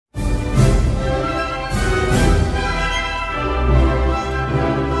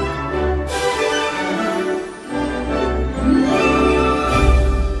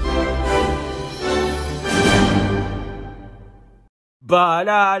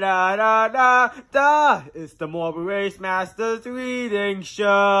Ba-da-da-da-da-da! It's the Marble Race Masters reading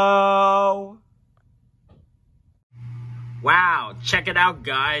show! Wow, check it out,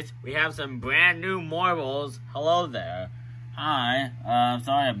 guys. We have some brand new marbles. Hello there. Hi.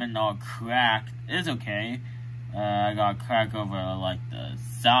 Sorry I've been all cracked. It's okay. I got cracked over, like, the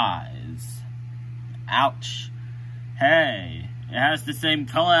size. Ouch. Hey, it has the same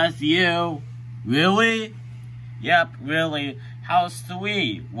color as you. Really? Yep, really. How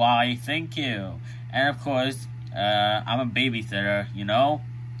sweet. Why, thank you. And of course, I'm a babysitter, you know?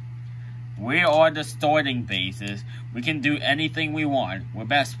 We are the starting bases. We can do anything we want. We're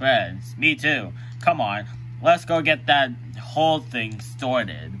best friends. Me too. Come on, let's go get that whole thing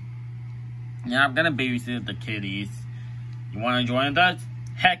started. Yeah, I'm gonna babysit the kitties. You wanna join us?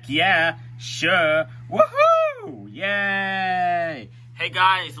 Heck yeah, sure. Woohoo! Yay! Hey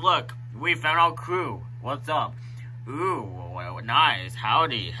guys, look, we found our crew. What's up? Ooh, nice.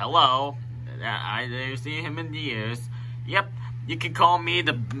 Howdy. Hello. I didn't see him in years. Yep, you can call me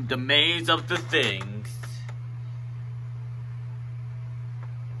the maze of the things.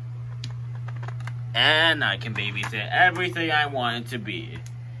 And I can babysit everything I want it to be.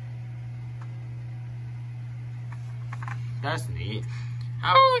 That's neat.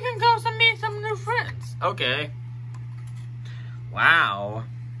 How we can go to meet some new friends? Okay. Wow.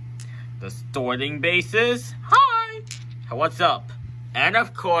 The starting bases. Hi. What's up? And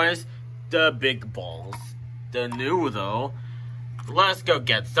of course, the big balls. The new though. Let's go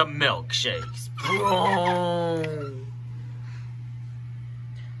get some milkshakes.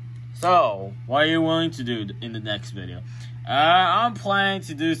 So, what are you willing to do in the next video? I'm planning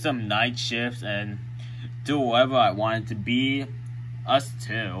to do some night shifts and do whatever I want it to be. Us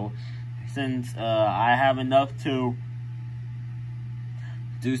too. Since I have enough to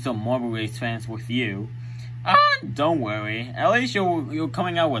do some Marble Race fans with you. Don't worry. At least you're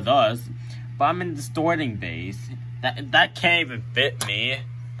coming out with us. But I'm in the starting base. That can't even fit me.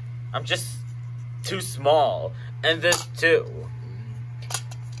 I'm just too small. And this too.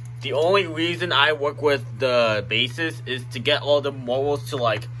 The only reason I work with the bases is to get all the marbles to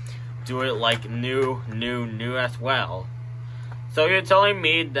like do it like new as well. So you're telling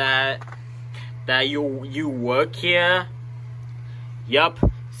me that you work here? Yup,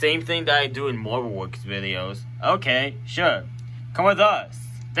 same thing that I do in Marble Works videos. Okay, sure. Come with us.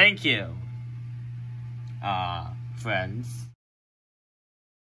 Thank you. Friends.